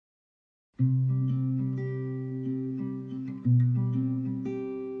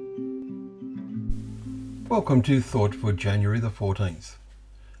Welcome to Thought for January the 14th.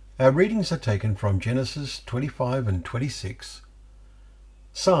 Our readings are taken from Genesis 25 and 26,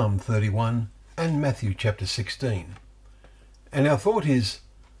 Psalm 31 and Matthew chapter 16. And our thought is,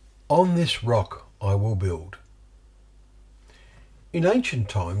 on this rock I will build. In ancient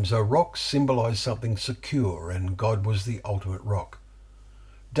times, a rock symbolized something secure, and God was the ultimate rock.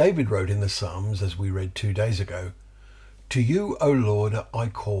 David wrote in the Psalms, as we read 2 days ago, "To you, O Lord, I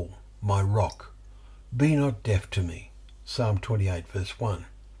call, my rock. Be not deaf to me." Psalm 28 verse 1.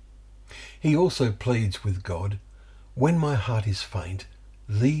 He also pleads with God, "When my heart is faint,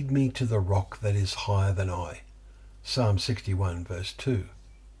 lead me to the rock that is higher than I." Psalm 61 verse 2.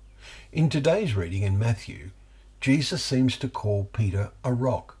 In today's reading in Matthew, Jesus seems to call Peter a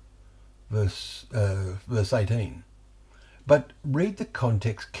rock, verse 18. But read the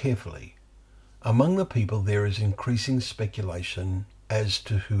context carefully. Among the people there is increasing speculation as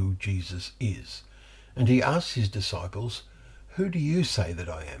to who Jesus is. And he asks his disciples, "Who do you say that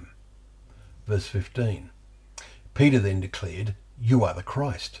I am?" Verse 15. Peter then declared, "You are the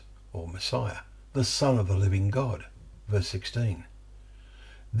Christ," or Messiah, the Son of the living God. Verse 16.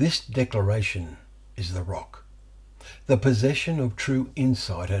 This declaration is the rock, the possession of true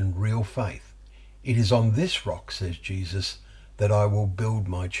insight and real faith. "It is on this rock," says Jesus, "that I will build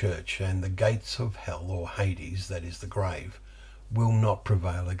my church, and the gates of hell," or Hades, that is the grave, "will not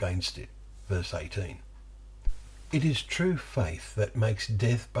prevail against it." Verse 18. It is true faith that makes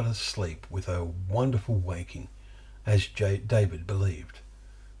death but a sleep with a wonderful waking, as David believed.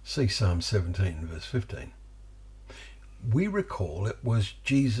 See Psalm 17 verse 15. We recall it was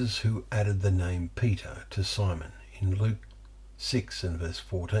Jesus who added the name Peter to Simon in Luke 6 and verse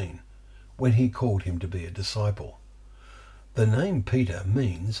 14, when he called him to be a disciple. The name Peter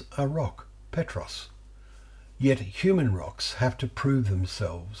means a rock, Petros. Yet human rocks have to prove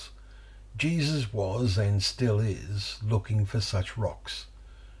themselves. Jesus was and still is looking for such rocks,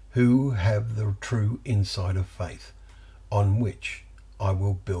 who have the true insight of faith, on which I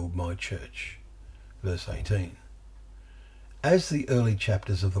will build my church. Verse 18. As the early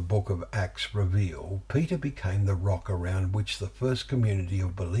chapters of the book of Acts reveal, Peter became the rock around which the first community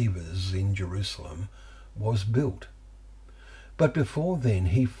of believers in Jerusalem was built. But before then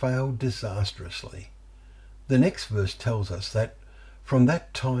he failed disastrously. The next verse tells us that from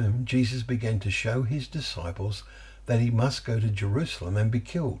that time Jesus began to show his disciples that he must go to Jerusalem and be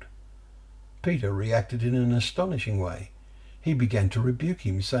killed. Peter reacted in an astonishing way. He began to rebuke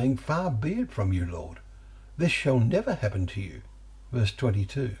him, saying, "Far be it from you, Lord. This shall never happen to you." Verse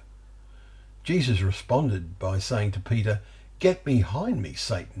 22. Jesus responded by saying to Peter, "Get behind me,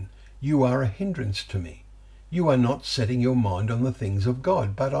 Satan. You are a hindrance to me. You are not setting your mind on the things of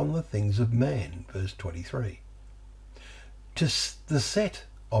God, but on the things of man." Verse 23. The set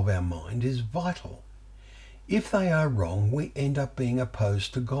of our mind is vital. If they are wrong, we end up being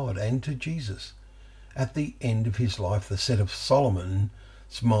opposed to God and to Jesus. At the end of his life, the set of Solomon's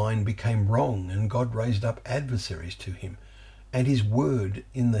mind became wrong, and God raised up adversaries to him. And his word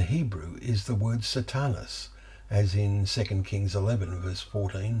in the Hebrew is the word Satanas, as in 2 Kings 11, verse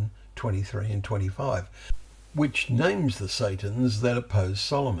 14, 23 and 25, which names the Satans that oppose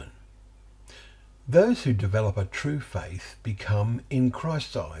Solomon. Those who develop a true faith become, in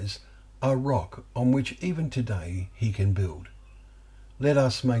Christ's eyes, a rock on which even today he can build. Let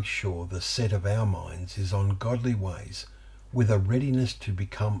us make sure the set of our minds is on godly ways, with a readiness to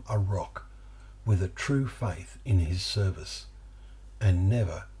become a rock, with a true faith in his service, and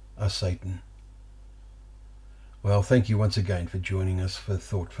never a Satan. Well, thank you once again for joining us for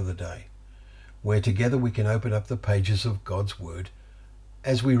Thought for the Day, where together we can open up the pages of God's Word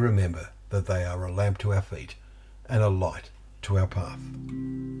as we remember that they are a lamp to our feet and a light to our path.